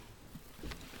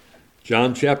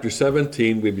John chapter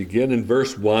 17, we begin in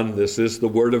verse 1. This is the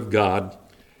word of God.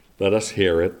 Let us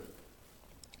hear it.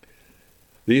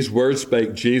 These words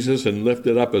spake Jesus, and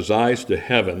lifted up his eyes to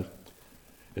heaven,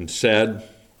 and said,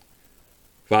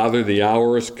 Father, the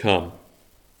hour is come.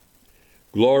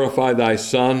 Glorify thy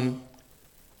Son,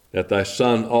 that thy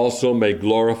Son also may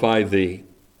glorify thee.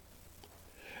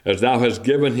 As thou hast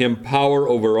given him power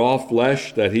over all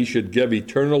flesh, that he should give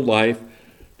eternal life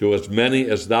to as many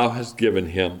as thou hast given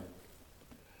him.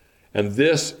 And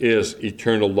this is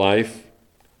eternal life,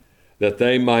 that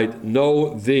they might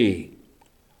know thee,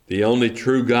 the only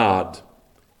true God,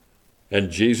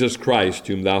 and Jesus Christ,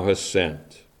 whom thou hast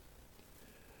sent.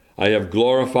 I have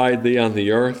glorified thee on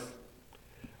the earth.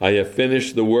 I have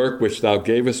finished the work which thou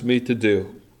gavest me to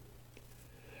do.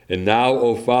 And now,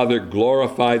 O Father,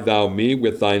 glorify thou me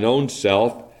with thine own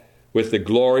self, with the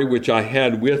glory which I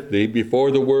had with thee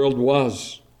before the world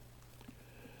was.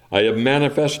 I have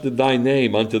manifested thy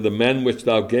name unto the men which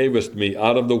thou gavest me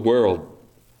out of the world.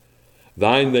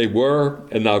 Thine they were,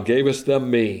 and thou gavest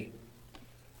them me,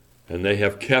 and they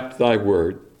have kept thy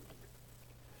word.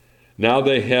 Now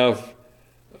they have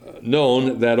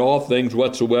known that all things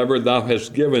whatsoever thou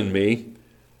hast given me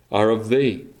are of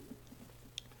thee.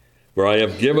 For I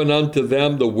have given unto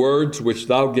them the words which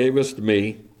thou gavest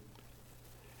me,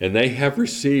 and they have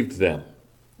received them,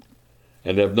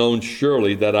 and have known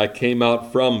surely that I came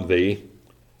out from thee,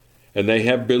 and they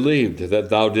have believed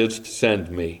that thou didst send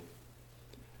me.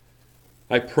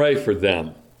 I pray for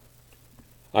them.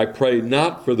 I pray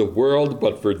not for the world,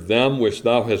 but for them which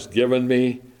thou hast given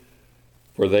me,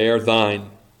 for they are thine.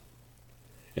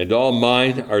 And all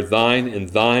mine are thine, and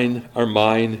thine are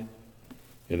mine,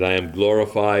 and I am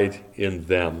glorified in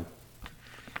them.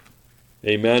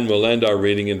 Amen. We'll end our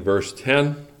reading in verse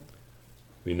 10.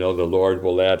 We know the Lord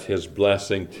will add his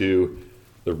blessing to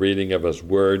the reading of his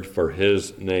word for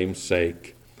his name's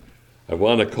sake. I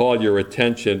want to call your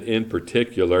attention in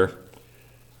particular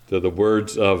to the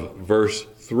words of verse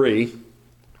 3,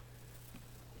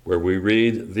 where we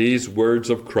read these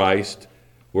words of Christ,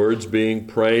 words being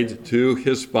prayed to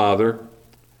his Father.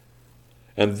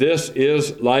 And this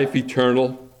is life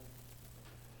eternal,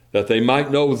 that they might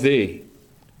know thee,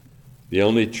 the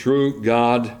only true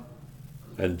God,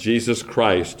 and Jesus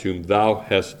Christ, whom thou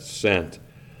hast sent.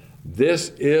 This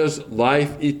is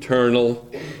life eternal,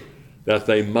 that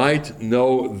they might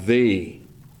know thee,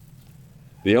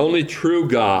 the only true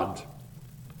God,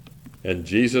 and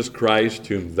Jesus Christ,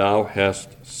 whom thou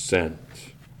hast sent.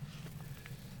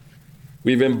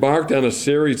 We've embarked on a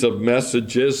series of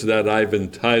messages that I've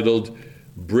entitled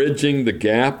Bridging the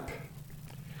Gap.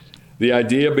 The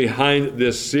idea behind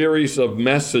this series of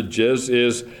messages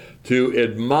is to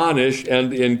admonish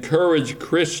and encourage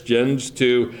Christians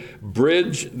to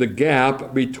bridge the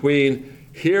gap between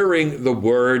hearing the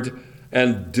word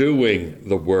and doing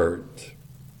the word.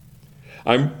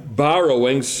 I'm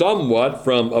borrowing somewhat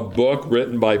from a book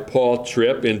written by Paul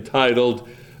Tripp entitled,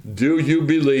 Do You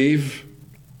Believe?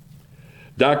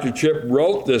 Dr. Tripp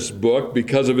wrote this book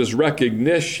because of his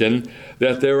recognition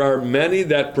that there are many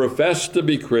that profess to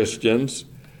be Christians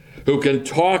who can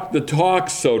talk the talk,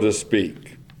 so to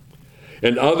speak.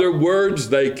 In other words,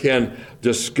 they can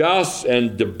discuss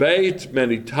and debate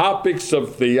many topics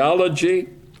of theology.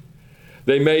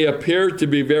 They may appear to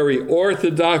be very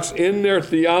orthodox in their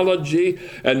theology,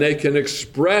 and they can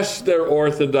express their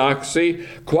orthodoxy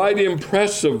quite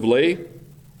impressively.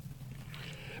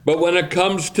 But when it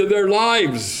comes to their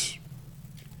lives,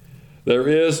 there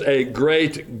is a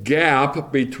great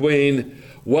gap between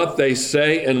what they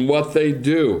say and what they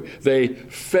do. They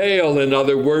fail, in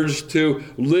other words, to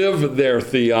live their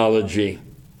theology.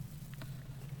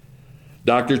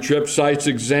 Dr. Tripp cites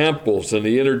examples in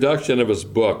the introduction of his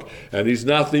book, and he's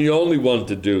not the only one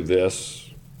to do this.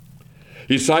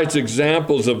 He cites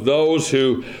examples of those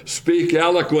who speak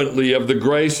eloquently of the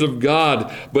grace of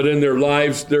God, but in their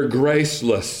lives they're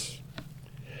graceless.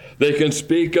 They can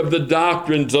speak of the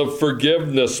doctrines of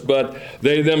forgiveness, but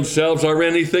they themselves are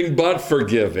anything but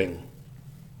forgiving.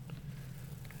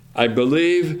 I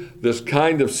believe this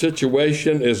kind of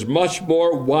situation is much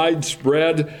more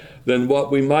widespread than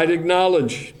what we might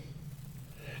acknowledge.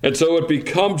 And so it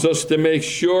becomes us to make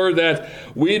sure that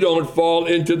we don't fall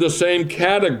into the same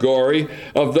category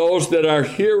of those that are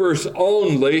hearers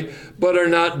only, but are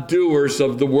not doers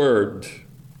of the word.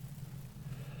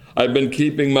 I've been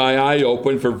keeping my eye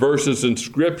open for verses in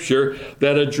Scripture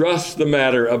that address the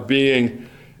matter of being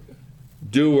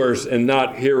doers and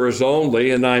not hearers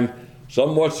only, and I'm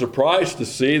somewhat surprised to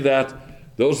see that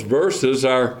those verses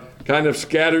are kind of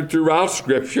scattered throughout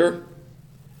Scripture.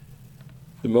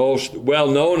 The most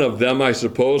well-known of them, I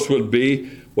suppose, would be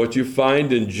what you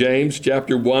find in James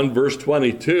chapter 1, verse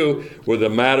 22, where the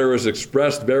matter is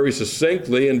expressed very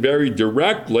succinctly and very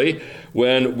directly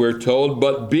when we're told,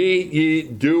 "But be ye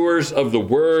doers of the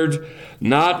word,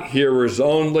 not hearers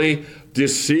only,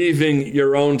 deceiving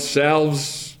your own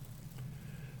selves."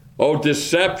 Oh,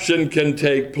 deception can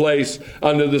take place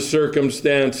under the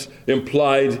circumstance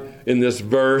implied in this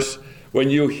verse. When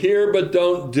you hear but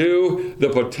don't do, the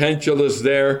potential is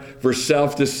there for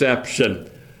self-deception.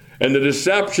 And the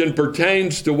deception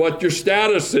pertains to what your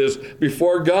status is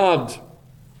before God.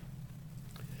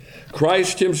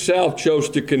 Christ himself chose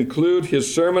to conclude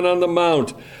his Sermon on the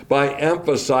Mount by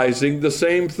emphasizing the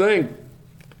same thing.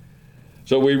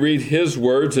 So we read his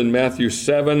words in Matthew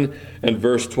 7 and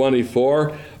verse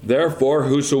 24, "Therefore,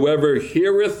 whosoever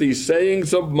heareth these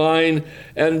sayings of mine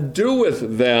and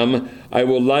doeth them, I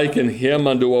will liken him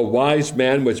unto a wise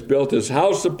man which built his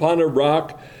house upon a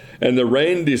rock, and the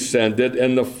rain descended,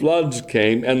 and the floods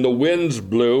came, and the winds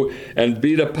blew, and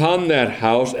beat upon that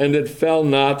house, and it fell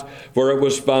not, for it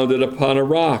was founded upon a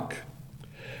rock.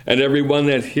 And every one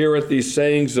that heareth these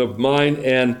sayings of mine,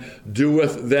 and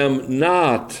doeth them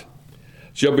not,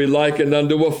 shall be likened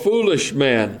unto a foolish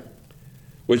man,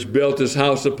 which built his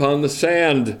house upon the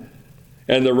sand.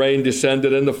 And the rain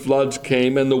descended, and the floods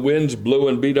came, and the winds blew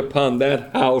and beat upon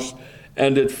that house,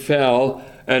 and it fell,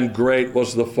 and great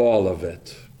was the fall of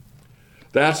it."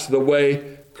 That's the way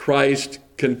Christ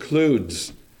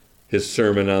concludes his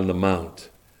Sermon on the Mount.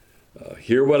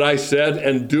 Hear what I said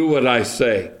and do what I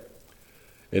say.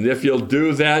 And if you'll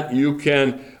do that, you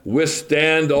can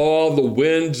withstand all the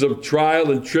winds of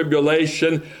trial and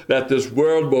tribulation that this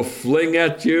world will fling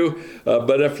at you.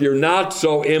 But if you're not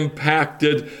so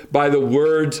impacted by the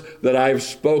words that I've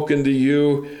spoken to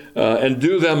you and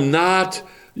do them not,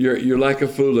 you're like a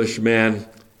foolish man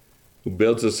who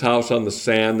builds his house on the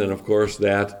sand, and of course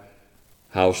that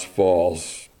house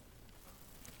falls.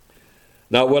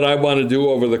 Now, what I want to do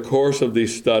over the course of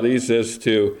these studies is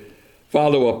to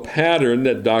follow a pattern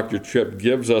that Dr. Tripp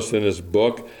gives us in his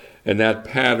book, and that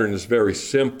pattern is very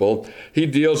simple. He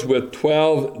deals with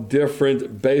 12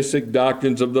 different basic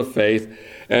doctrines of the faith,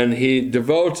 and he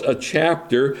devotes a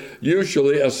chapter,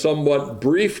 usually a somewhat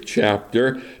brief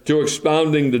chapter, to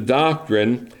expounding the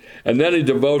doctrine. And then he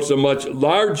devotes a much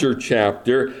larger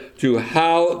chapter to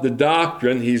how the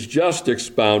doctrine he's just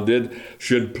expounded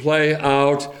should play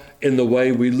out in the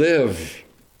way we live.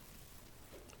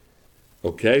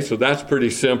 Okay, so that's pretty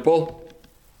simple.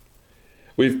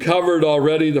 We've covered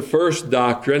already the first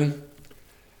doctrine,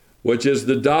 which is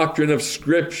the doctrine of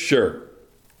Scripture.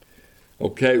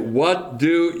 Okay, what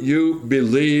do you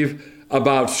believe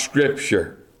about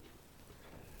Scripture?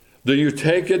 Do you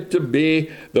take it to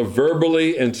be the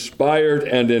verbally inspired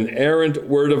and inerrant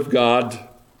Word of God?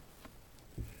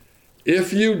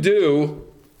 If you do,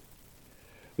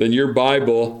 then your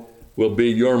Bible will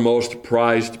be your most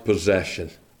prized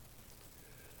possession.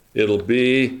 It'll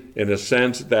be, in a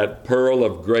sense, that pearl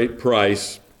of great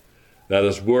price that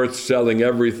is worth selling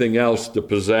everything else to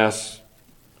possess.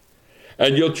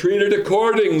 And you'll treat it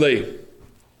accordingly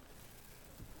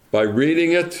by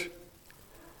reading it,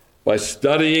 by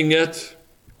studying it,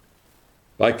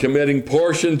 by committing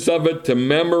portions of it to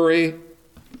memory,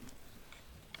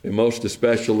 and most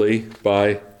especially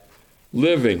by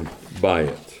living by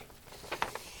it.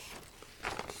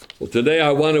 Well, today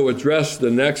I want to address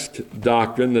the next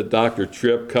doctrine that Dr.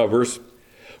 Tripp covers,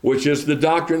 which is the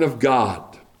doctrine of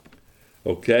God.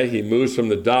 Okay, he moves from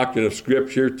the doctrine of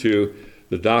Scripture to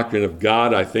the doctrine of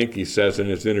God. I think he says in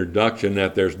his introduction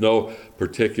that there's no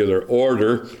particular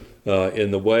order in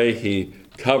the way he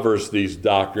covers these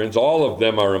doctrines. All of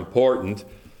them are important,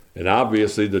 and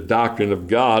obviously the doctrine of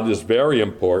God is very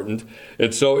important.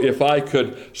 And so if I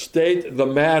could state the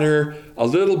matter a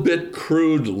little bit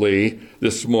crudely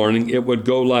this morning, it would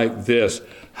go like this: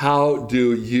 how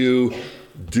do you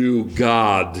do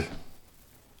God?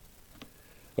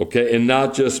 Okay, and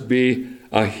not just be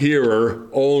a hearer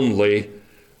only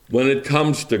when it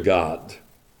comes to God.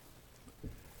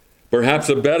 Perhaps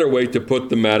a better way to put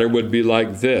the matter would be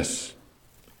like this: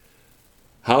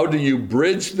 how do you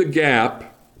bridge the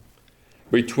gap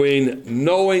between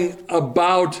knowing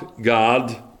about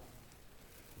God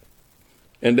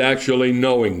and actually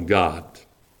knowing God?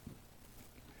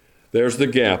 There's the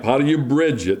gap. How do you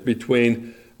bridge it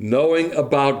between knowing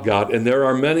about God, and there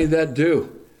are many that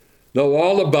do, know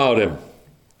all about Him,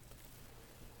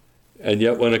 and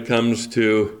yet when it comes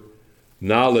to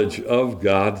knowledge of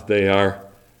God, they are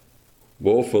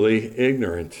woefully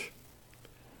ignorant.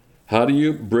 How do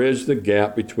you bridge the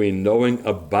gap between knowing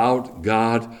about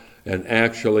God and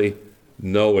actually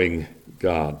knowing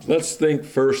God? Let's think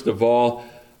first of all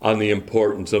on the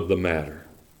importance of the matter.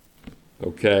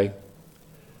 Okay?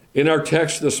 In our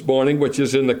text this morning, which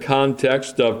is in the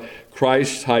context of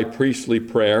Christ's high priestly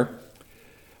prayer,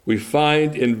 we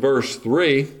find in verse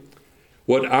 3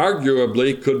 what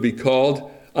arguably could be called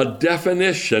a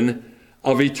definition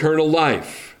of eternal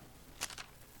life.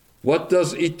 What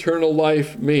does eternal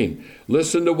life mean?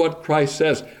 Listen to what Christ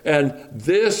says. And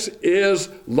this is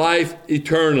life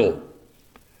eternal.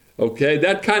 Okay,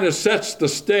 that kind of sets the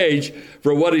stage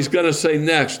for what he's going to say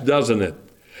next, doesn't it?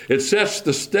 It sets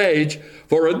the stage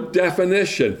for a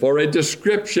definition, for a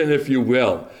description, if you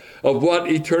will, of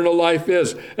what eternal life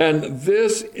is. And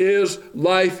this is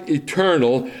life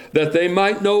eternal, that they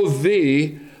might know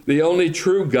thee, the only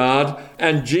true God,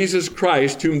 and Jesus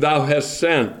Christ, whom thou hast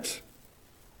sent.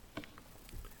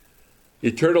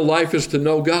 Eternal life is to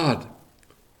know God,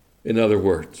 in other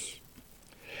words.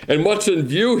 And what's in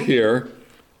view here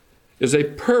is a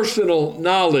personal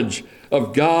knowledge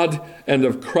of God and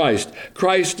of Christ.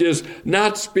 Christ is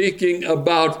not speaking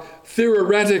about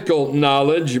theoretical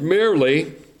knowledge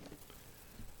merely,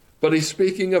 but he's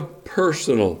speaking of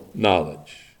personal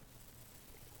knowledge.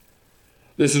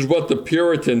 This is what the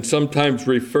Puritans sometimes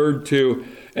referred to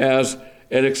as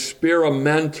an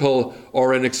experimental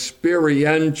or an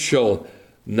experiential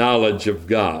knowledge of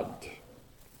God.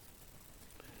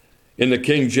 In the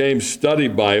King James Study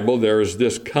Bible, there is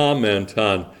this comment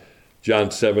on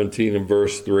John 17 and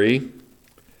verse 3.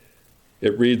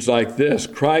 It reads like this: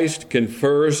 Christ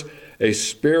confers a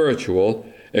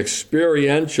spiritual,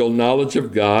 experiential knowledge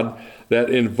of God that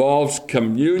involves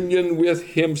communion with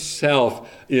himself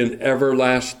in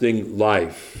everlasting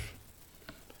life.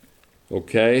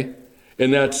 Okay?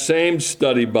 In that same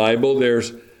study Bible,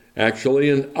 there's actually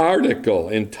an article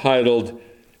entitled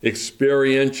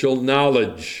Experiential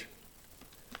Knowledge.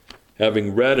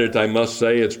 Having read it, I must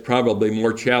say it's probably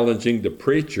more challenging to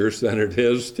preachers than it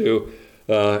is to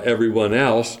everyone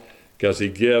else, because he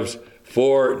gives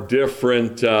 4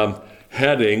 different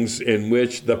headings in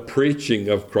which the preaching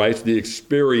of Christ, the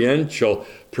experiential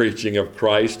preaching of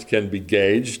Christ, can be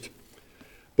gauged.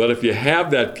 But if you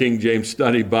have that King James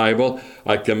Study Bible,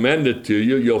 I commend it to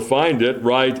you. You'll find it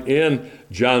right in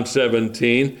John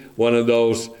 17, one of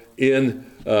those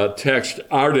in-text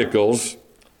articles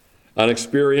on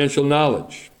experiential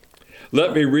knowledge.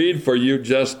 Let me read for you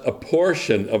just a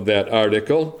portion of that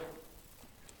article.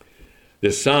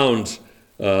 This sounds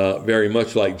very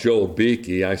much like Joel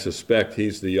Beeke. I suspect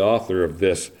he's the author of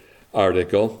this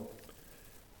article.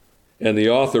 And the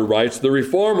author writes, the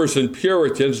Reformers and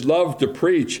Puritans loved to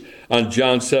preach on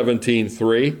John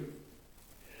 17:3.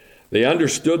 They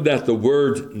understood that the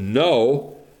word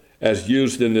know, as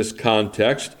used in this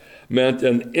context, meant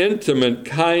an intimate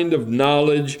kind of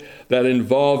knowledge that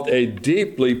involved a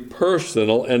deeply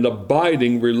personal and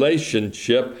abiding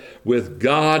relationship with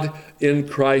God in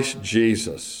Christ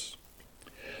Jesus.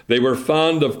 They were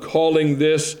fond of calling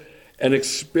this an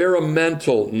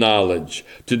experimental knowledge.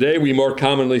 Today we more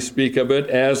commonly speak of it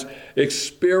as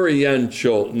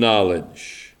experiential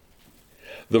knowledge.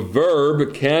 The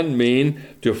verb can mean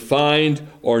to find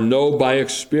or know by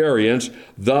experience,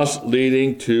 thus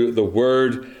leading to the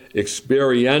word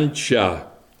experientia,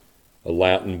 a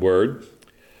Latin word,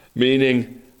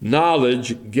 meaning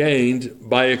knowledge gained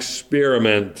by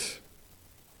experiment.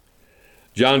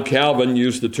 John Calvin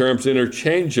used the terms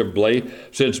interchangeably,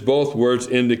 since both words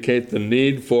indicate the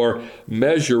need for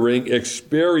measuring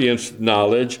experienced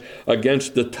knowledge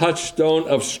against the touchstone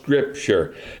of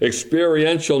Scripture.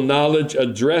 Experiential knowledge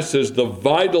addresses the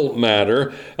vital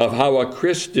matter of how a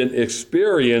Christian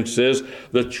experiences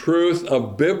the truth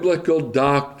of biblical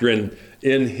doctrine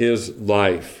in his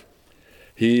life.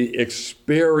 He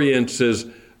experiences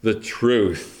the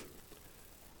truth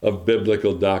of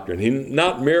biblical doctrine. He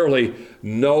not merely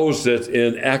knows it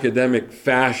in academic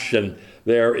fashion.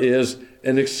 There is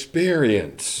an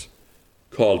experience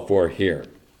called for here.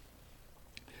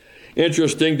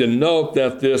 Interesting to note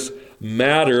that this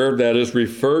matter that is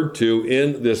referred to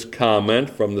in this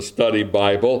comment from the Study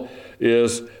Bible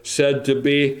is said to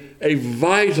be a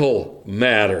vital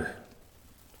matter.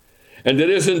 And it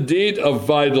is indeed a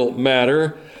vital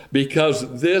matter,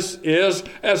 because this is,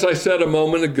 as I said a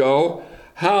moment ago,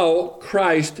 how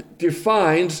Christ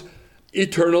defines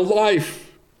eternal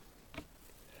life.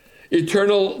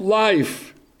 Eternal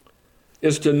life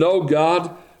is to know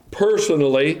God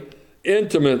personally,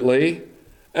 intimately,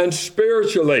 and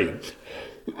spiritually.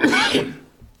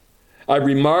 I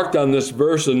remarked on this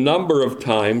verse a number of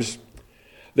times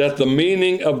that the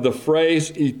meaning of the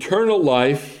phrase eternal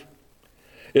life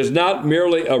is not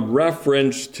merely a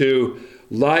reference to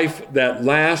life that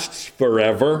lasts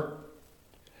forever.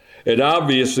 It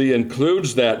obviously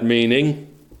includes that meaning,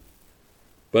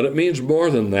 but it means more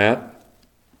than that.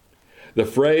 The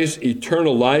phrase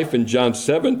eternal life in John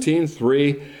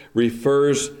 17:3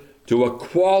 refers to a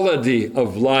quality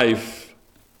of life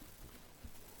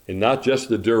and not just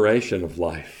the duration of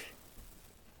life.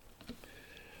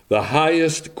 The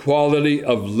highest quality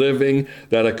of living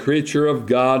that a creature of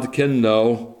God can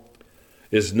know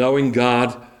is knowing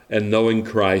God and knowing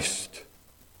Christ.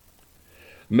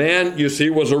 Man, you see,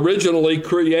 was originally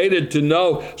created to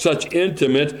know such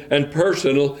intimate and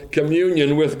personal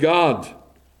communion with God.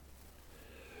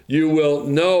 You will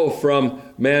know from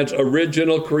man's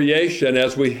original creation,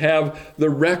 as we have the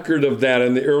record of that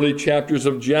in the early chapters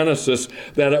of Genesis,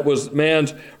 that it was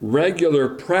man's regular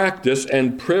practice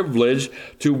and privilege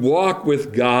to walk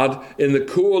with God in the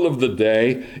cool of the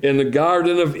day in the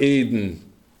Garden of Eden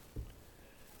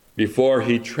before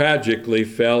he tragically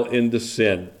fell into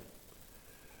sin.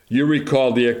 You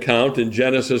recall the account in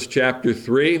Genesis chapter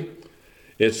 3.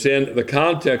 It's in the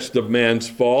context of man's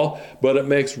fall, but it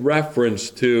makes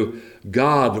reference to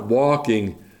God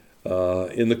walking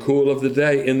in the cool of the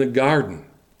day in the garden.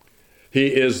 He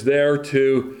is there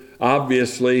to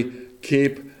obviously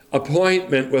keep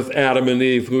appointment with Adam and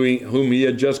Eve, whom he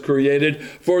had just created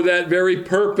for that very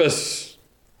purpose.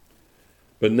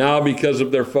 But now, because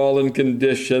of their fallen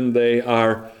condition, they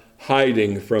are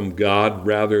hiding from God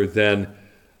rather than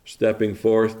stepping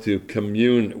forth to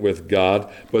commune with God.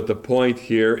 But the point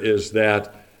here is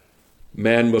that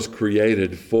man was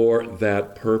created for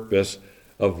that purpose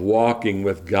of walking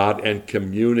with God and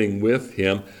communing with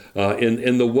him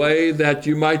in the way that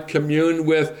you might commune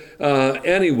with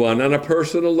anyone on a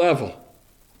personal level.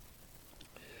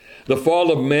 The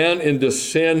fall of man into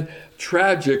sin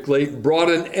tragically brought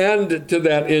an end to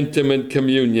that intimate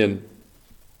communion.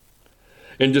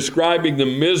 In describing the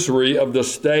misery of the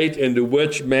state into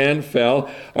which man fell,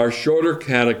 our shorter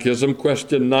catechism,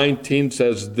 question 19,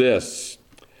 says this: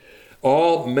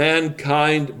 all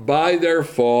mankind by their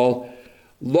fall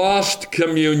lost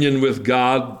communion with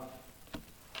God,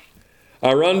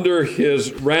 are under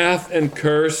his wrath and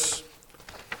curse,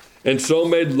 and so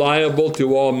made liable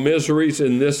to all miseries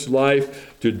in this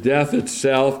life, to death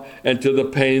itself, and to the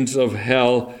pains of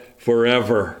hell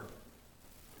forever.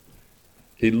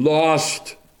 He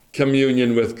lost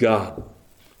communion with God.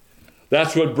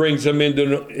 That's what brings him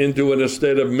into an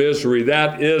estate of misery.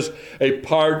 That is a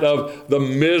part of the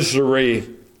misery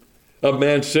of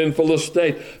man's sinful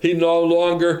estate. He no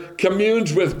longer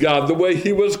communes with God the way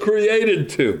he was created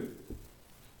to.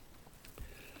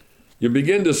 You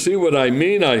begin to see what I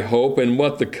mean, I hope, and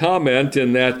what the comment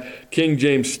in that King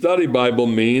James Study Bible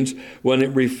means when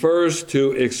it refers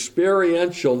to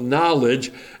experiential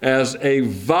knowledge as a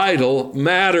vital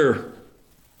matter.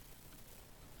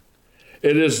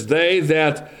 It is they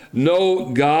that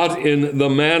know God in the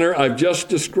manner I've just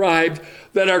described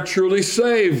that are truly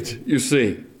saved, you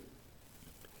see.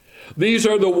 These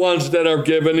are the ones that are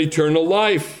given eternal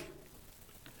life.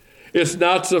 It's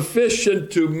not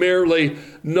sufficient to merely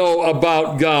know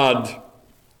about God.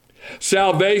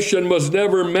 Salvation was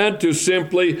never meant to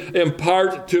simply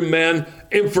impart to men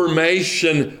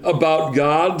information about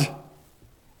God.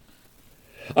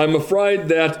 I'm afraid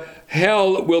that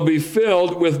hell will be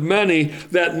filled with many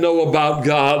that know about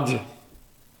God.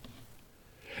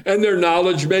 And their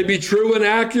knowledge may be true and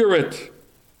accurate.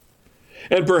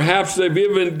 And perhaps they've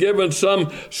even given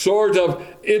some sort of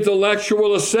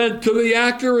intellectual assent to the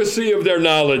accuracy of their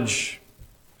knowledge.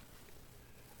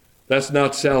 That's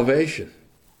not salvation.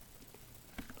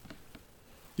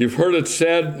 You've heard it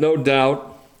said, no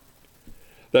doubt,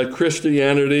 that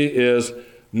Christianity is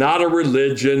not a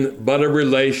religion, but a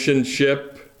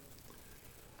relationship.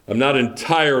 I'm not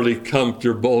entirely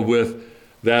comfortable with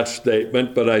that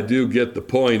statement, but I do get the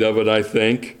point of it, I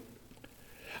think.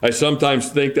 I sometimes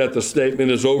think that the statement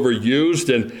is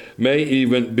overused and may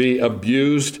even be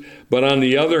abused. But on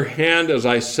the other hand, as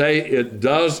I say, it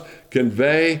does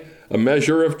convey a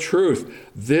measure of truth.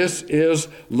 This is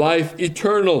life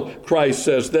eternal, Christ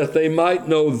says, that they might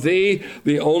know thee,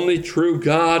 the only true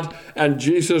God, and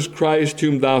Jesus Christ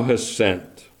whom thou hast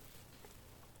sent.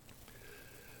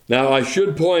 Now, I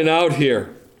should point out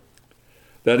here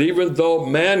that even though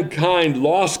mankind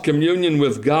lost communion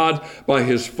with God by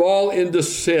his fall into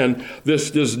sin,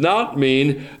 this does not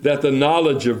mean that the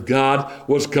knowledge of God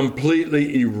was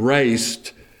completely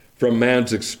erased from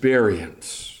man's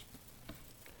experience.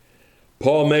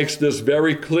 Paul makes this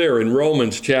very clear in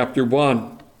Romans chapter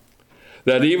 1,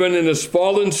 that even in his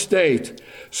fallen state,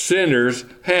 sinners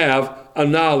have a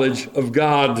knowledge of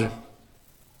God.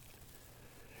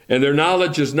 And their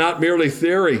knowledge is not merely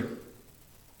theory.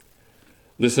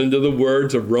 Listen to the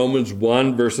words of Romans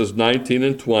 1, verses 19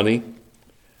 and 20.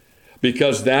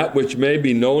 because that which may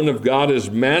be known of God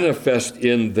is manifest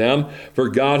in them, for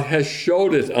God has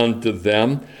showed it unto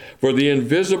them. For the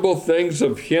invisible things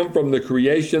of him from the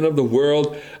creation of the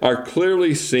world are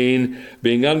clearly seen,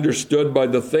 being understood by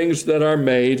the things that are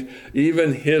made,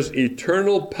 even his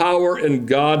eternal power and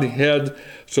Godhead,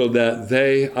 so that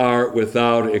they are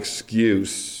without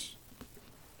excuse.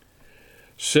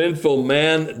 Sinful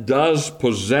man does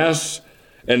possess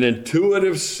an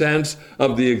intuitive sense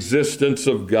of the existence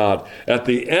of God. At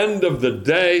the end of the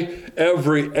day,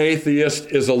 every atheist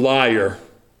is a liar.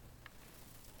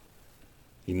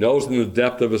 He knows in the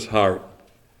depth of his heart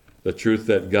the truth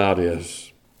that God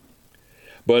is.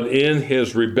 But in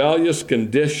his rebellious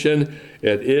condition,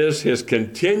 it is his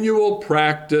continual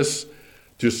practice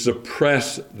to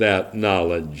suppress that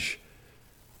knowledge.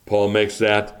 Paul makes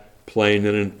that plain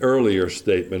in an earlier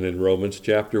statement in Romans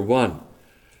chapter 1.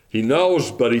 He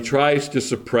knows, but he tries to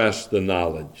suppress the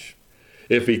knowledge.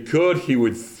 If he could, he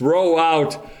would throw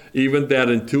out even that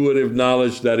intuitive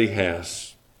knowledge that he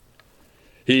has.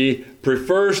 He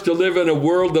prefers to live in a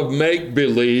world of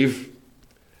make-believe,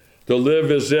 to live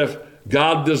as if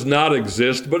God does not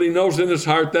exist, but he knows in his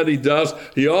heart that he does.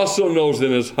 He also knows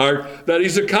in his heart that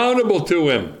he's accountable to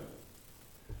him.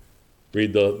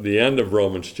 Read the end of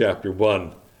Romans chapter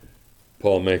 1.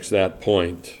 Paul makes that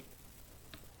point.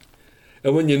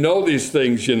 And when you know these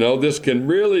things, this can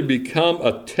really become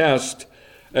a test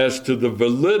as to the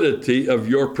validity of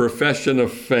your profession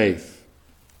of faith.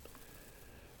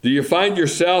 Do you find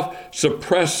yourself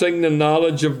suppressing the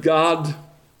knowledge of God?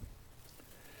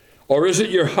 Or is it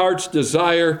your heart's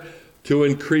desire to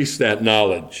increase that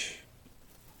knowledge?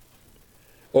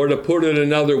 Or to put it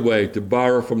another way, to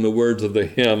borrow from the words of the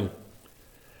hymn,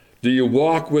 do you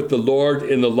walk with the Lord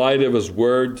in the light of his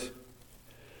word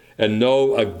and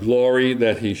know a glory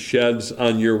that he sheds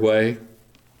on your way?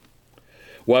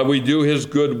 While we do his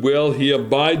good will, he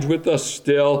abides with us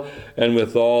still and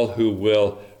with all who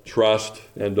will trust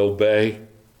and obey.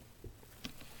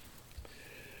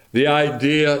 The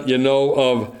idea,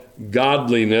 of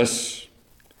godliness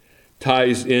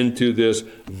ties into this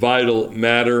vital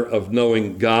matter of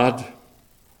knowing God.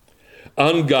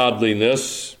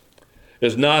 Ungodliness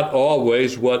is not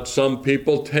always what some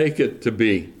people take it to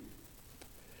be.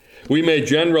 We may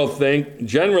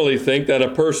generally think that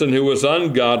a person who is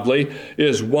ungodly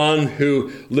is one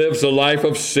who lives a life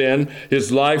of sin.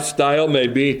 His lifestyle may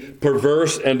be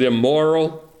perverse and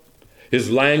immoral. His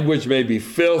language may be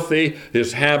filthy.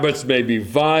 His habits may be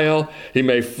vile. He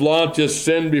may flaunt his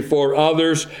sin before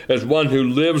others as one who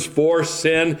lives for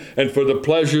sin and for the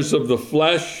pleasures of the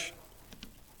flesh.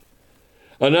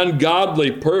 An ungodly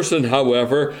person,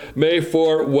 however, may,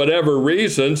 for whatever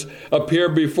reasons, appear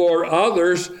before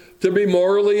others to be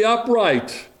morally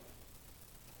upright.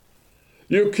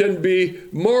 You can be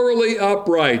morally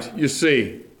upright, you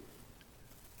see,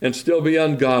 and still be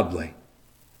ungodly.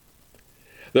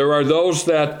 There are those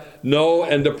that know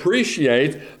and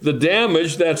appreciate the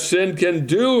damage that sin can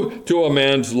do to a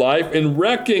man's life in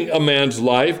wrecking a man's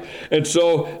life, and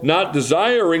so, not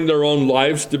desiring their own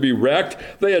lives to be wrecked,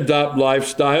 they adopt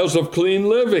lifestyles of clean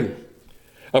living.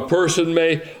 A person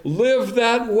may live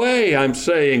that way, I'm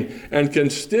saying, and can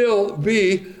still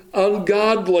be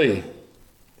ungodly.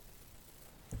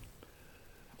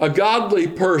 A godly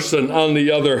person, on the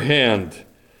other hand,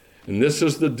 and this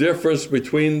is the difference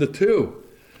between the two,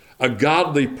 a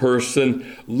godly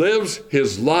person lives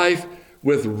his life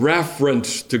with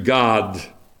reference to God.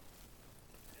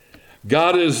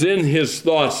 God is in his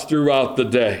thoughts throughout the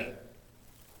day.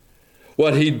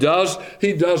 What he does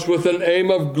with an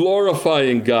aim of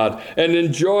glorifying God and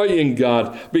enjoying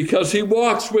God, because he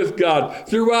walks with God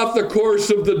throughout the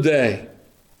course of the day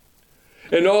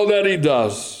in all that he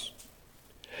does.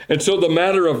 And so the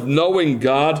matter of knowing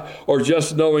God or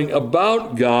just knowing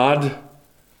about God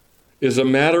is a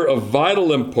matter of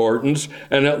vital importance,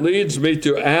 and it leads me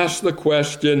to ask the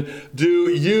question, do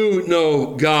you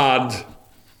know God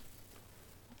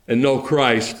and know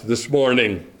Christ this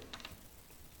morning?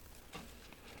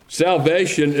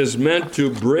 Salvation is meant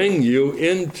to bring you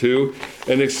into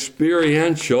an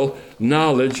experiential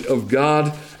knowledge of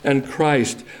God and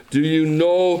Christ. Do you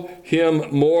know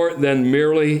him more than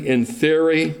merely in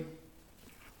theory?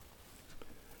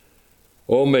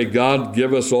 Oh, may God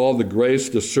give us all the grace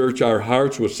to search our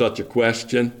hearts with such a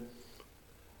question.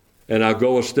 And I'll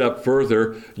go a step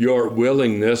further. Your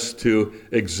willingness to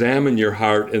examine your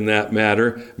heart in that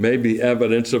matter may be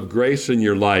evidence of grace in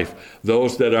your life.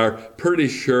 Those that are pretty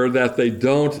sure that they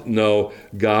don't know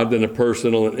God in a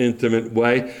personal and intimate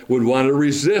way would want to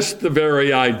resist the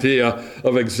very idea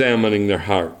of examining their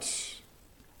hearts.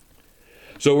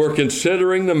 So we're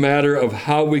considering the matter of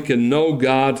how we can know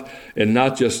God and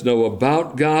not just know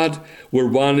about God.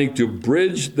 We're wanting to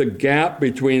bridge the gap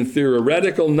between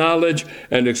theoretical knowledge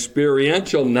and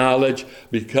experiential knowledge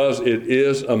because it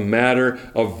is a matter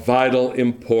of vital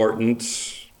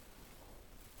importance.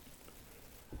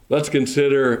 Let's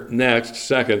consider next,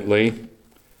 secondly,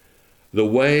 the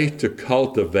way to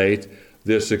cultivate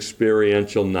this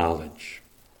experiential knowledge.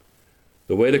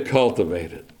 The way to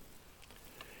cultivate it.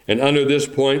 And under this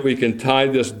point, we can tie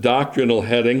this doctrinal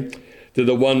heading to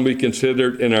the one we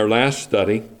considered in our last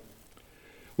study.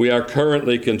 We are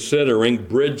currently considering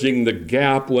bridging the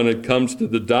gap when it comes to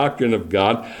the doctrine of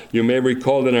God. You may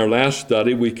recall in our last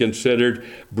study, we considered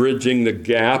bridging the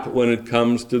gap when it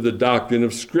comes to the doctrine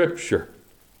of Scripture.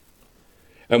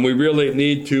 And we really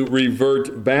need to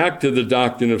revert back to the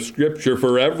doctrine of Scripture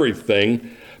for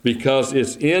everything, because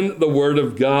it's in the Word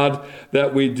of God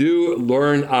that we do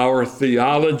learn our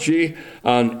theology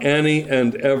on any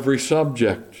and every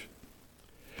subject.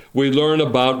 We learn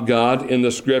about God in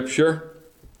the Scripture.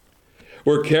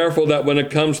 We're careful that when it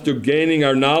comes to gaining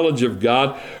our knowledge of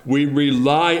God, we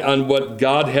rely on what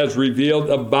God has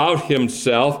revealed about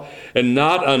Himself and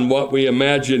not on what we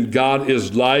imagine God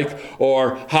is like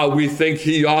or how we think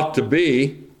He ought to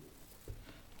be.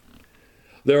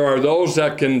 There are those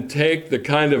that can take the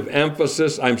kind of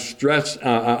emphasis I'm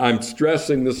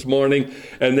stressing this morning,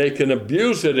 and they can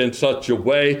abuse it in such a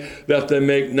way that they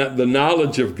make the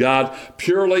knowledge of God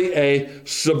purely a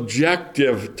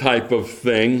subjective type of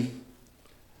thing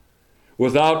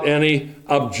without any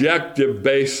objective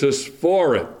basis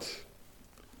for it.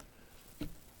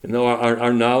 You know,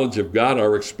 our knowledge of God,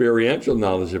 our experiential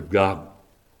knowledge of God,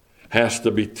 has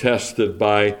to be tested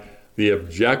by the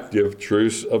objective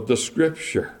truths of the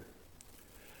Scripture.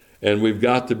 And we've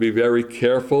got to be very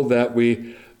careful that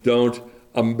we don't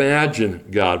imagine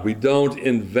God. We don't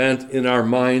invent in our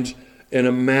minds an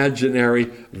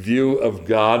imaginary view of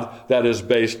God that is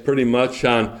based pretty much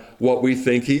on what we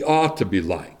think He ought to be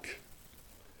like.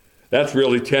 That's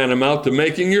really tantamount to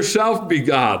making yourself be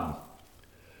God.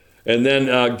 And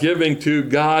then giving to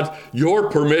God your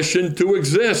permission to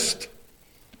exist.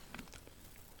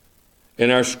 In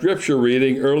our scripture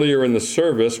reading earlier in the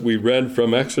service, we read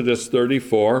from Exodus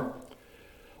 34,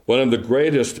 one of the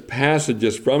greatest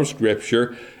passages from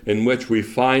Scripture, in which we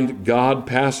find God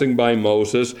passing by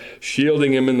Moses,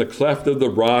 shielding him in the cleft of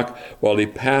the rock while he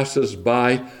passes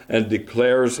by and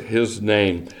declares his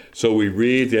name. So we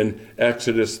read in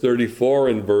Exodus 34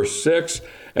 in verse 6,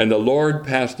 "And the Lord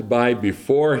passed by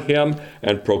before him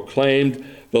and proclaimed,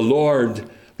 the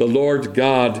Lord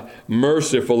God,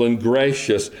 merciful and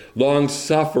gracious,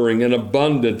 long-suffering and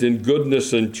abundant in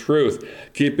goodness and truth,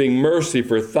 keeping mercy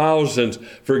for thousands,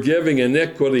 forgiving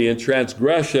iniquity and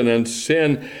transgression and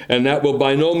sin, and that will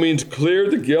by no means clear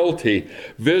the guilty,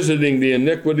 visiting the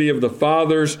iniquity of the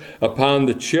fathers upon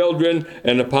the children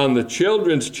and upon the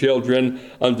children's children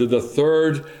unto the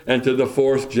third and to the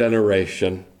fourth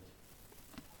generation."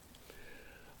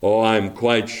 Oh, I'm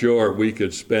quite sure we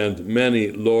could spend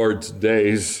many Lord's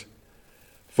days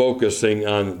focusing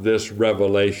on this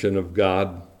revelation of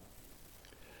God.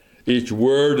 Each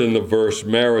word in the verse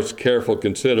merits careful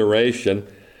consideration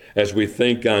as we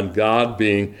think on God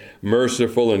being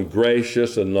merciful and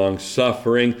gracious and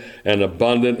long-suffering and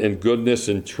abundant in goodness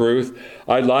and truth.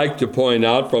 I'd like to point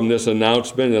out from this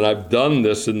announcement, and I've done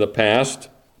this in the past,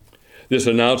 this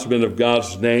announcement of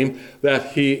God's name,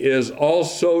 that He is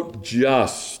also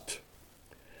just.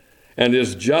 And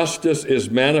His justice is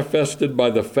manifested by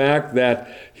the fact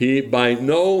that He by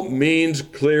no means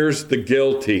clears the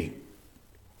guilty.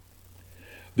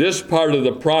 This part of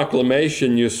the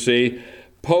proclamation, you see,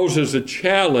 poses a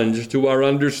challenge to our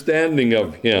understanding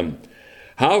of Him.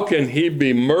 How can He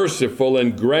be merciful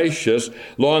and gracious,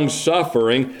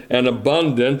 long-suffering and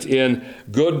abundant in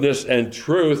goodness and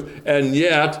truth, and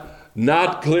yet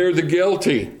not clear the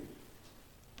guilty?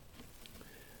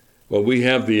 Well, we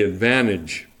have the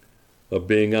advantage of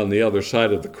being on the other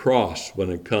side of the cross when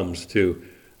it comes to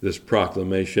this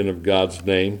proclamation of God's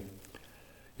name.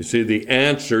 You see, the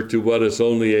answer to what is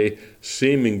only a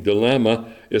seeming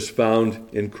dilemma is found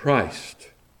in Christ.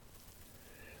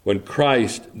 When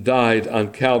Christ died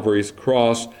on Calvary's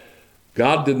cross,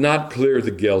 God did not clear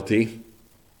the guilty.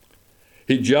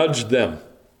 He judged them.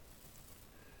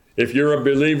 If you're a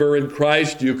believer in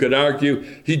Christ, you could argue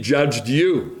He judged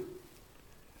you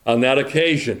on that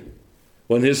occasion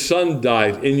when His Son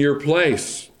died in your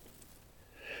place.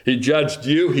 He judged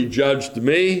you, He judged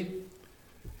me,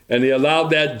 and He allowed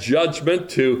that judgment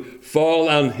to fall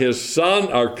on His Son,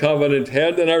 our covenant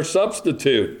head and our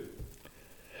substitute.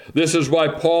 This is why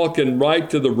Paul can write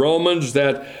to the Romans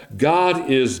that God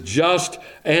is just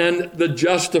and the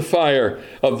justifier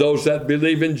of those that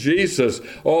believe in Jesus.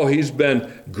 Oh, he's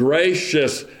been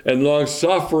gracious and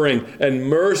long-suffering and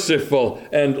merciful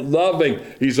and loving.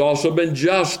 He's also been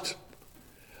just.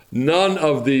 None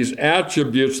of these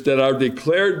attributes that are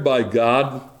declared by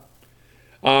God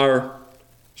are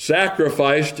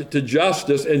sacrificed to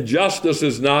justice, and justice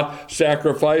is not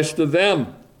sacrificed to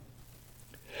them.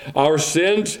 Our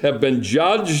sins have been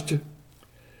judged,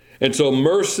 and so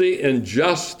mercy and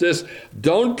justice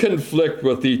don't conflict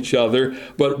with each other,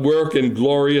 but work in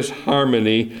glorious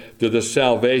harmony to the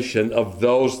salvation of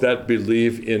those that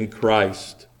believe in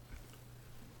Christ.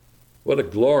 What a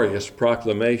glorious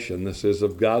proclamation this is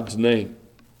of God's name.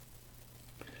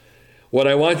 What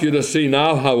I want you to see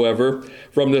now, however,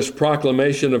 from this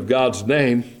proclamation of God's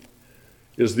name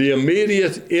is the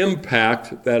immediate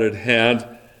impact that it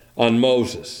had on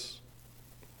Moses.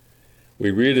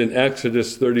 We read in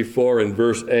Exodus 34 and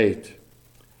verse 8,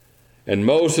 "And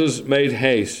Moses made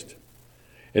haste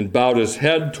and bowed his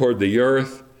head toward the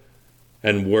earth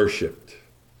and worshiped."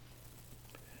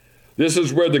 This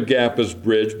is where the gap is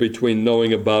bridged between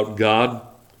knowing about God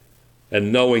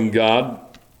and knowing God.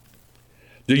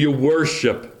 Do you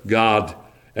worship God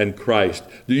and Christ?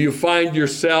 Do you find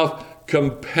yourself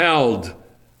compelled,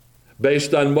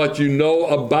 based on what you know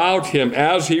about him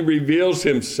as he reveals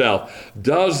himself?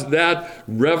 Does that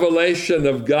revelation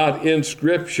of God in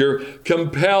Scripture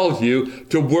compel you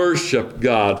to worship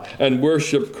God and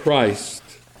worship Christ?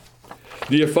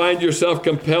 Do you find yourself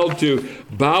compelled to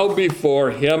bow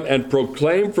before him and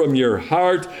proclaim from your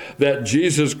heart that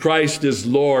Jesus Christ is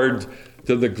Lord,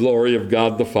 to the glory of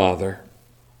God the Father?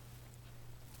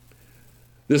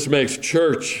 This makes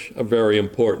church a very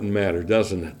important matter,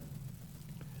 doesn't it?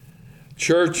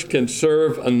 Church can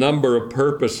serve a number of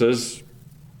purposes,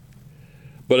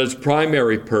 but its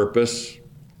primary purpose,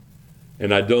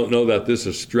 and I don't know that this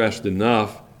is stressed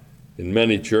enough in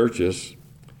many churches,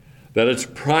 that its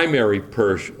primary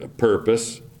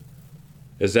purpose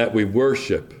is that we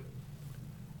worship,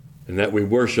 and that we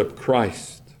worship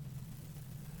Christ.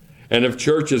 And if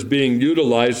church is being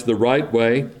utilized the right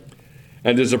way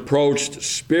and is approached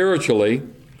spiritually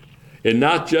and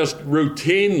not just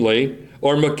routinely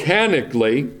or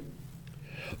mechanically,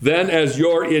 then as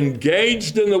you're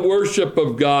engaged in the worship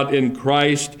of God in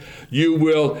Christ, you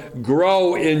will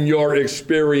grow in your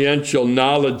experiential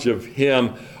knowledge of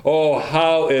him. Oh,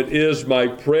 how it is my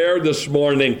prayer this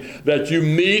morning that you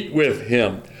meet with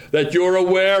him, that you're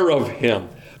aware of him,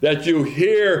 that you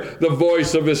hear the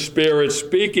voice of his Spirit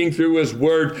speaking through his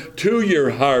word to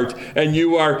your heart, and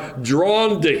you are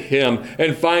drawn to him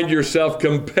and find yourself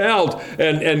compelled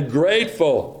and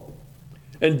grateful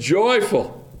and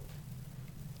joyful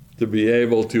to be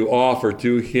able to offer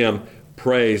to him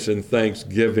praise and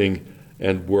thanksgiving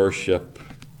and worship.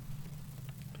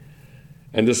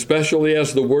 And especially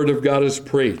as the word of God is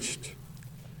preached,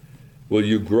 will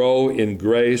you grow in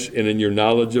grace and in your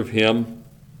knowledge of him?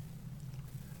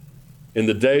 In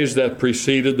the days that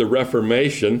preceded the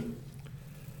Reformation,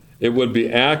 it would be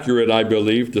accurate, I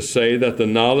believe, to say that the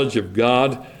knowledge of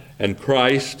God and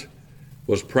Christ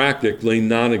was practically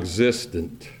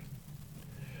non-existent.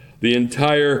 The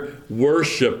entire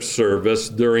worship service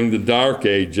during the Dark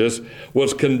Ages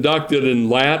was conducted in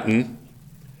Latin,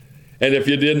 and if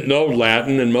you didn't know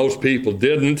Latin, and most people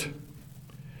didn't,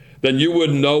 then you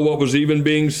wouldn't know what was even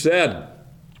being said.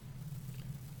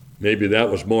 Maybe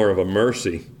that was more of a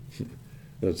mercy.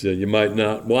 You might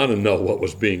not want to know what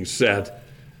was being said,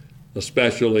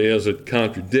 especially as it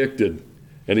contradicted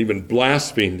and even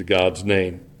blasphemed God's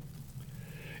name.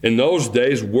 In those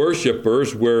days,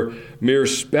 worshipers were mere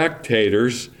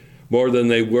spectators more than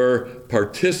they were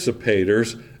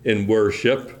participators in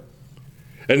worship.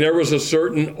 And there was a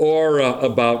certain aura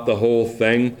about the whole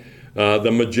thing.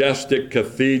 The majestic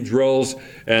cathedrals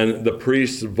and the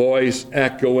priest's voice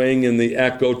echoing in the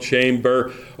echo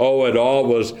chamber. Oh, it all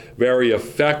was very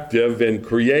effective in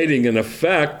creating an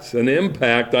effect, an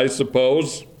impact, I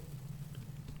suppose.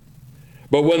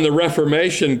 But when the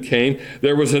Reformation came,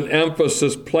 there was an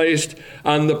emphasis placed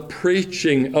on the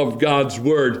preaching of God's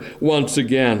word once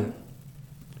again.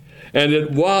 And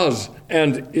it was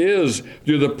and is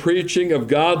through the preaching of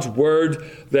God's word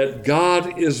that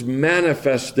God is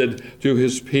manifested to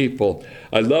his people.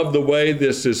 I love the way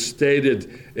this is stated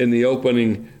in the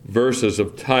opening verses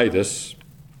of Titus.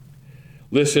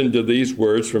 Listen to these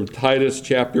words from Titus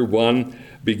chapter 1,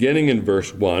 beginning in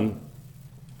verse 1.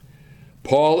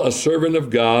 Paul, a servant of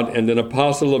God and an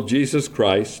apostle of Jesus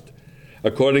Christ,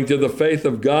 according to the faith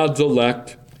of God's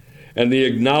elect, and the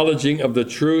acknowledging of the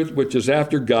truth which is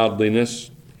after godliness,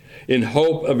 in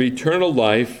hope of eternal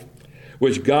life,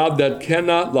 which God that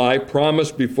cannot lie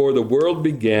promised before the world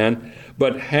began,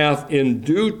 but hath in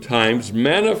due times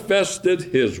manifested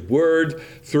his word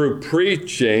through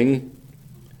preaching,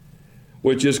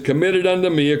 which is committed unto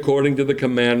me according to the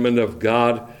commandment of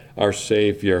God our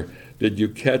Savior. Did you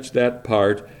catch that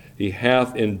part? He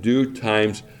hath in due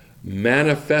times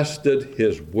manifested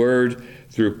his word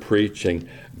through preaching.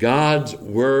 God's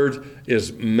word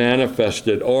is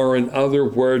manifested, or in other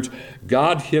words,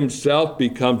 God himself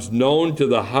becomes known to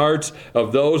the hearts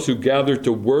of those who gather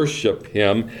to worship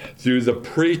him through the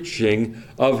preaching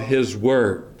of his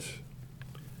word.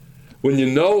 When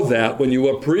you know that, when you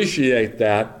appreciate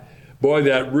that, boy,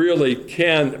 that really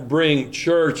can bring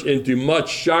church into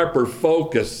much sharper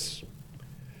focus.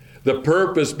 The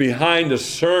purpose behind a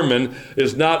sermon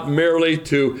is not merely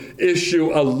to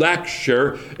issue a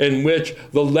lecture in which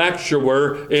the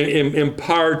lecturer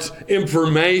imparts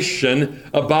information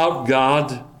about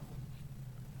God.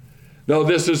 No,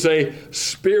 this is a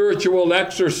spiritual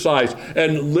exercise,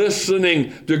 and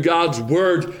listening to God's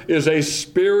word is a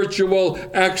spiritual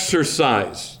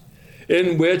exercise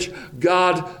in which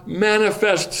God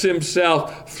manifests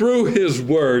himself through his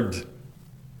word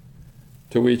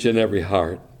to each and every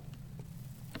heart.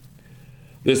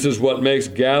 This is what makes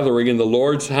gathering in the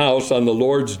Lord's house on the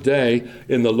Lord's day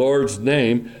in the Lord's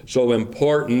name so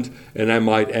important. And I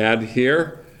might add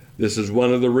here, this is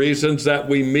one of the reasons that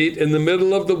we meet in the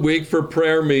middle of the week for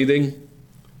prayer meeting.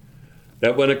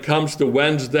 That when it comes to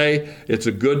Wednesday, it's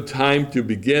a good time to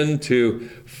begin to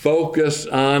focus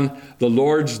on the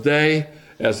Lord's day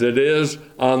as it is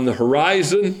on the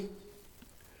horizon.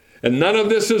 And none of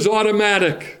this is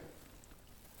automatic.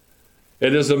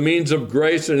 It is a means of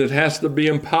grace, and it has to be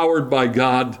empowered by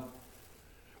God,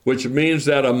 which means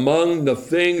that among the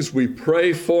things we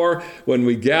pray for when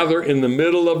we gather in the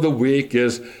middle of the week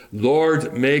is,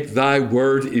 Lord, make thy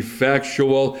word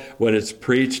effectual when it's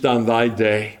preached on thy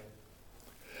day.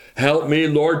 Help me,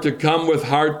 Lord, to come with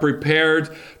heart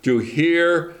prepared to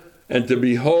hear and to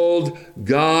behold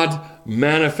God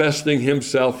manifesting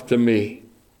himself to me.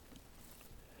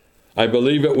 I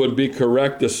believe it would be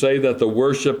correct to say that the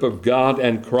worship of God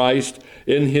and Christ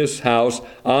in his house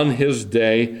on his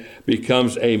day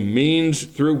becomes a means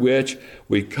through which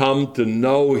we come to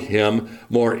know him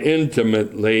more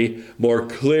intimately, more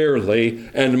clearly,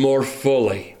 and more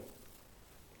fully.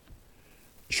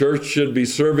 Church should be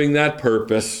serving that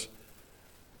purpose.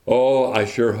 Oh, I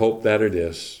sure hope that it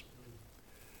is.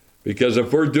 Because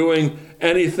if we're doing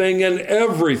anything and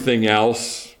everything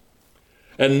else,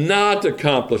 and not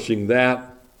accomplishing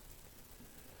that,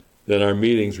 then our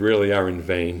meetings really are in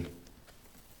vain.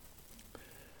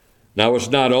 Now, it's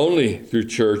not only through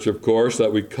church, of course,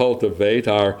 that we cultivate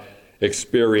our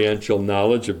experiential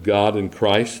knowledge of God and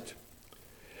Christ.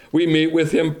 We meet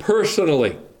with him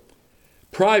personally,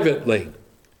 privately,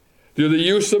 through the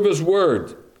use of his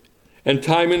word and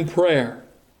time in prayer.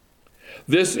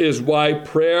 This is why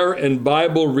prayer and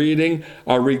Bible reading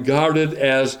are regarded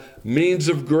as means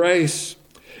of grace.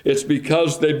 It's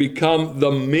because they become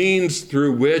the means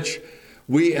through which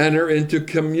we enter into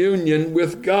communion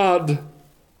with God.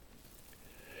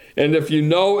 And if you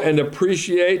know and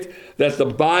appreciate that the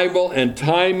Bible and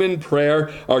time in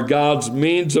prayer are God's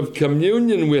means of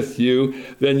communion with you,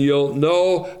 then you'll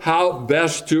know how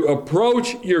best to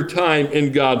approach your time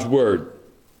in God's Word.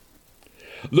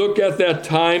 Look at that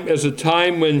time as a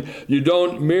time when you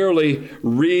don't merely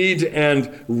read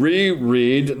and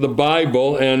reread the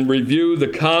Bible and review the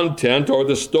content or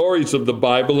the stories of the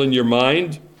Bible in your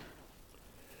mind.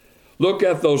 Look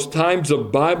at those times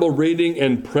of Bible reading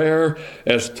and prayer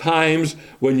as times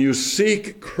when you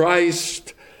seek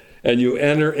Christ and you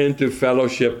enter into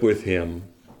fellowship with him.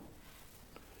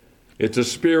 It's a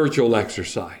spiritual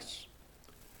exercise,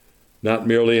 not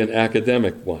merely an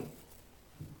academic one.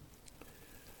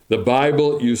 The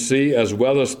Bible, you see, as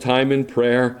well as time in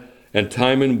prayer and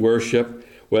time in worship,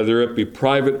 whether it be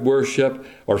private worship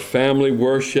or family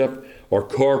worship or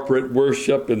corporate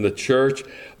worship in the church,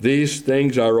 these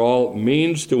things are all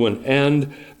means to an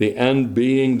end, the end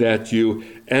being that you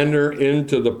enter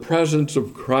into the presence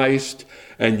of Christ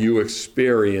and you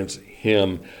experience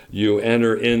him. You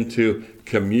enter into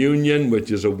communion,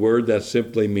 which is a word that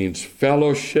simply means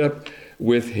fellowship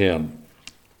with him.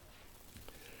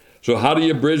 So how do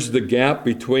you bridge the gap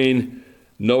between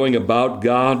knowing about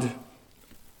God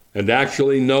and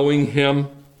actually knowing him?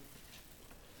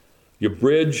 You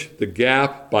bridge the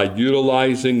gap by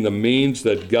utilizing the means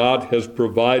that God has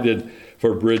provided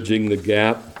for bridging the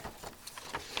gap.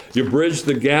 You bridge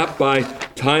the gap by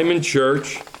time in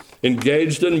church,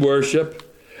 engaged in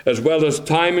worship, as well as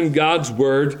time in God's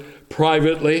Word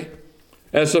privately,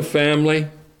 as a family,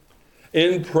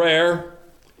 in prayer,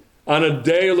 on a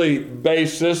daily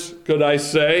basis, could I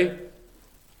say?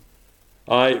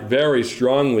 I very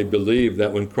strongly believe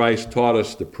that when Christ taught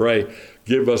us to pray,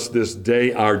 give us this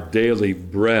day our daily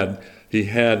bread, he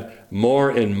had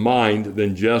more in mind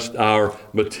than just our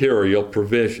material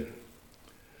provision.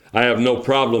 I have no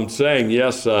problem saying,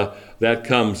 yes, that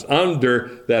comes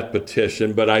under that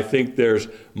petition, but I think there's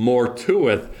more to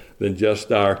it than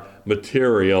just our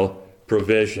material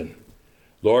provision.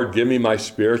 Lord, give me my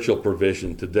spiritual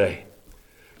provision today.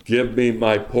 Give me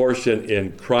my portion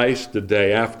in Christ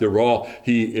today. After all,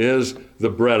 he is the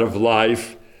bread of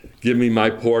life. Give me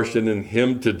my portion in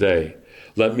him today.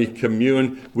 Let me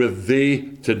commune with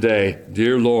thee today,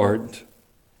 dear Lord.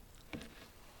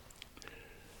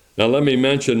 Now let me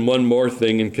mention one more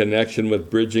thing in connection with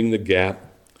bridging the gap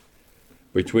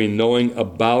between knowing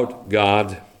about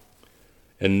God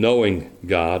and knowing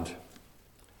God.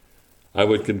 I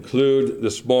would conclude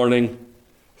this morning,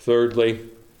 thirdly,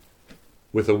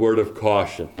 with a word of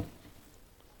caution.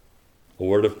 A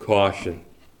word of caution.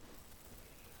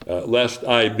 Lest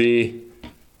I be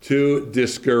too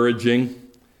discouraging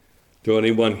to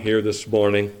anyone here this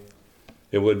morning,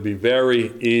 it would be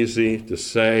very easy to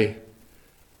say,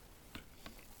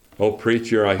 "Oh,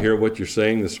 preacher, I hear what you're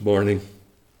saying this morning.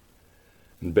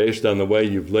 And based on the way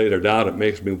you've laid it out, it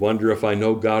makes me wonder if I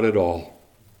know God at all."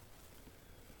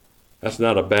 That's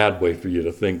not a bad way for you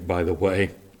to think, by the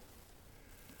way.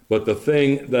 But the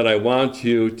thing that I want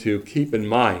you to keep in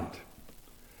mind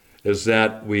is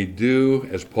that we do,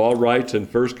 as Paul writes in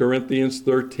 1 Corinthians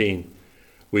 13,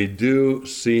 we do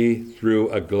see through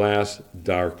a glass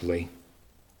darkly.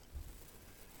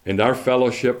 And our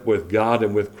fellowship with God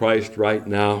and with Christ right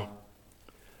now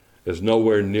is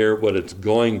nowhere near what it's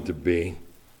going to be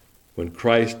when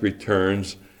Christ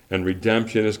returns and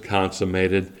redemption is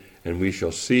consummated, and we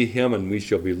shall see him and we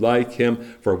shall be like him,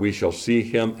 for we shall see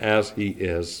him as he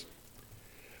is.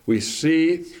 We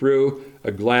see through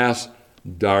a glass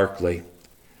darkly,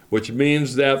 which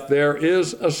means that there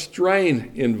is a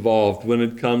strain involved when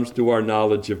it comes to our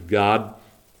knowledge of God.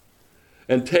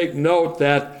 And take note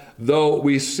that though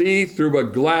we see through a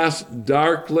glass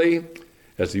darkly,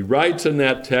 as he writes in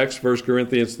that text, 1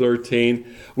 Corinthians 13,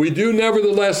 we do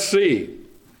nevertheless see.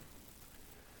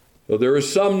 So there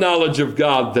is some knowledge of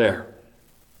God there.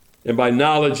 And by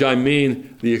knowledge, I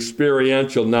mean the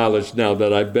experiential knowledge now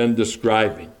that I've been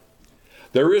describing.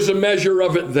 There is a measure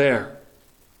of it there.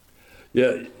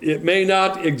 Yeah, it may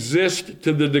not exist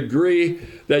to the degree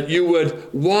that you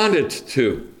would want it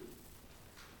to.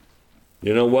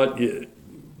 You know what?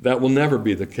 That will never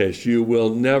be the case. You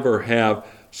will never have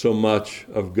so much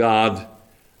of God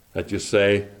that you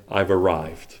say, I've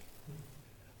arrived.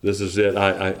 This is it.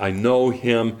 I know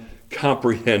him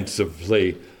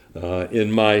comprehensively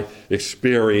in my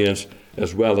experience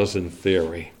as well as in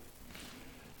theory.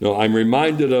 Now, I'm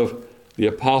reminded of the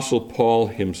Apostle Paul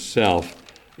himself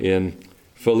in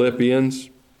Philippians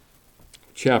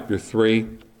chapter 3.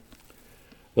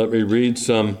 Let me read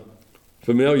some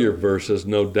familiar verses,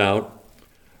 no doubt,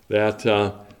 that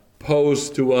pose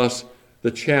to us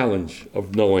the challenge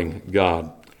of knowing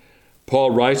God.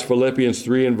 Paul writes, Philippians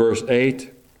 3 and verse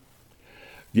 8,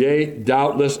 "Yea,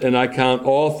 doubtless, and I count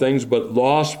all things but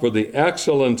loss for the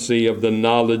excellency of the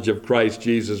knowledge of Christ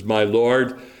Jesus my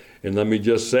Lord." And let me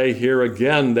just say here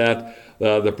again that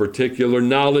the particular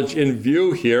knowledge in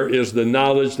view here is the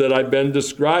knowledge that I've been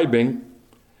describing.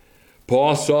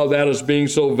 Paul saw that as being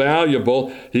so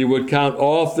valuable, he would count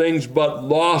all things but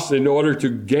loss in order to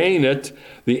gain it,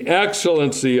 the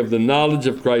excellency of the knowledge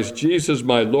of Christ Jesus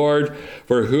my Lord,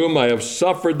 for whom I have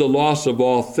suffered the loss of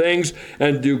all things,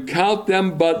 and do count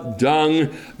them but dung,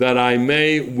 that I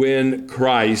may win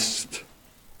Christ.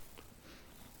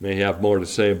 May have more to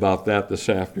say about that this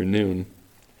afternoon.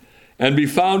 And be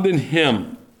found in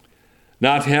him,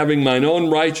 not having mine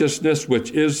own righteousness, which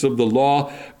is of the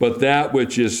law, but that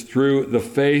which is through the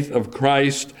faith of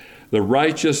Christ, the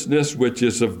righteousness which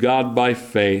is of God by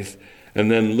faith. And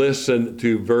then listen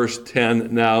to verse 10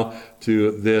 now,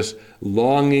 to this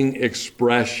longing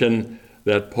expression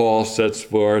that Paul sets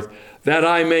forth, that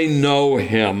I may know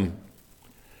him,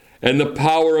 and the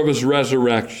power of his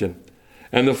resurrection,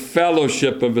 and the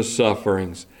fellowship of his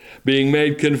sufferings, being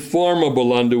made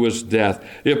conformable unto his death,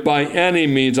 if by any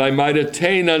means I might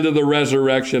attain unto the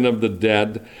resurrection of the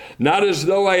dead, not as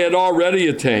though I had already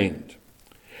attained,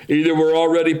 either were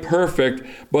already perfect,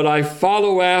 but I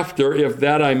follow after, if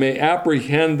that I may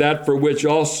apprehend that for which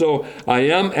also I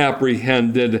am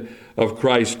apprehended of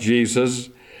Christ Jesus.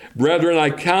 Brethren, I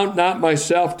count not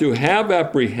myself to have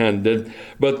apprehended,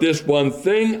 but this one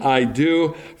thing I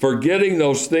do, forgetting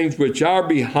those things which are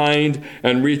behind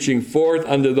and reaching forth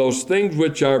unto those things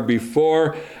which are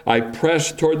before, I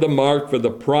press toward the mark for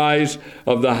the prize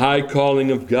of the high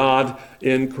calling of God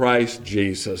in Christ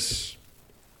Jesus.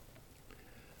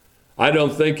 I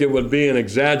don't think it would be an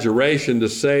exaggeration to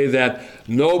say that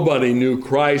nobody knew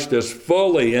Christ as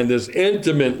fully and as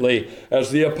intimately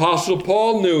as the Apostle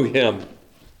Paul knew him.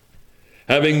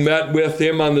 Having met with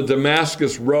him on the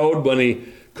Damascus Road when he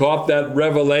caught that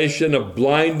revelation of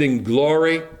blinding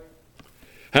glory,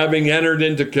 having entered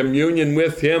into communion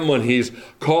with him when he's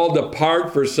called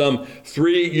apart for some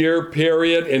 3-year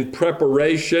period in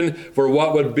preparation for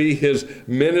what would be his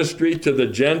ministry to the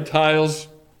Gentiles.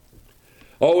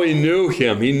 Oh, he knew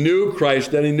him. He knew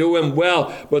Christ, and he knew him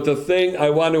well. But the thing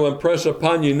I want to impress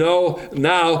upon you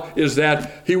now is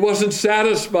that he wasn't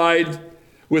satisfied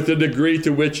with the degree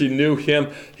to which he knew him.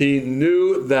 He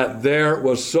knew that there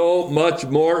was so much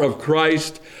more of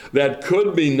Christ that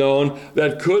could be known,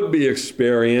 that could be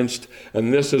experienced.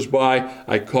 And this is why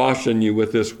I caution you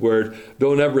with this word.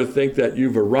 Don't ever think that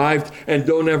you've arrived, and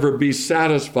don't ever be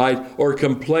satisfied or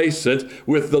complacent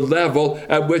with the level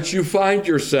at which you find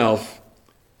yourself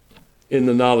in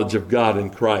the knowledge of God in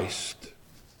Christ.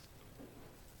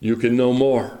 You can know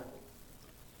more,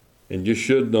 and you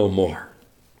should know more.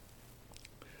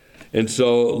 And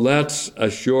so let's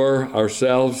assure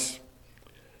ourselves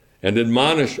and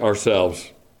admonish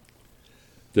ourselves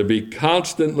to be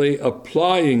constantly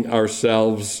applying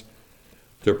ourselves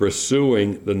to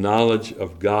pursuing the knowledge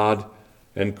of God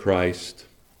and Christ.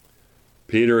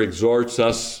 Peter exhorts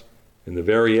us in the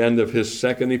very end of his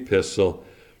second epistle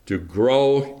to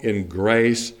grow in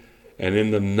grace and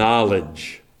in the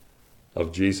knowledge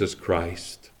of Jesus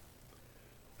Christ.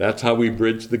 That's how we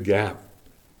bridge the gap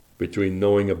between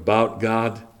knowing about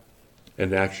God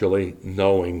and actually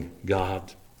knowing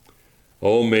God.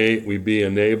 Oh, may we be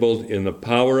enabled in the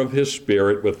power of his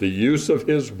Spirit with the use of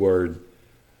his word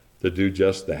to do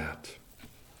just that.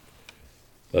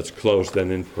 Let's close then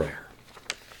in prayer.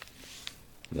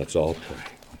 Let's all pray.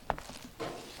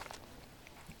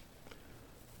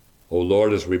 O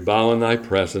Lord, as we bow in thy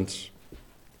presence,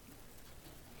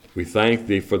 we thank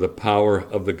thee for the power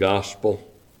of the gospel.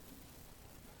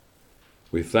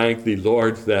 We thank thee,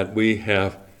 Lord, that we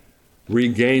have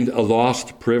regained a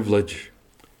lost privilege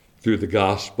through the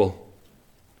gospel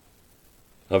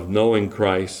of knowing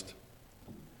Christ,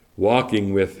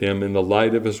 walking with him in the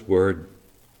light of his word,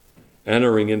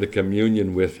 entering into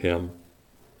communion with him.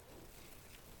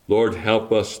 Lord,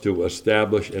 help us to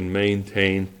establish and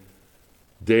maintain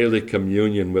daily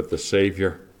communion with the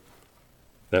Savior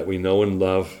that we know and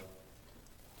love.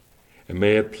 And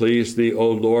may it please thee, O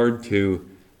Lord, to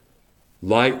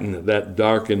lighten that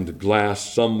darkened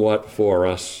glass somewhat for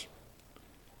us,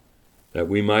 that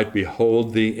we might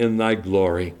behold thee in thy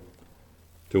glory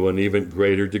to an even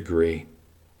greater degree.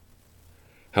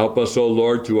 Help us, O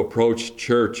Lord, to approach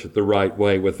church the right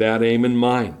way with that aim in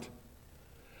mind.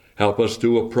 Help us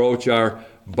to approach our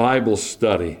Bible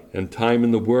study and time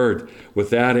in the Word with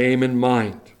that aim in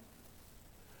mind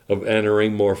of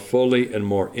entering more fully and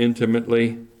more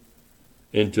intimately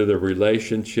into the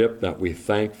relationship that we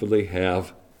thankfully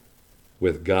have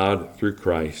with God through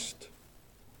Christ.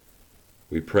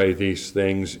 We pray these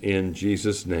things in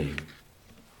Jesus' name.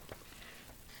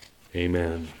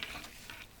 Amen.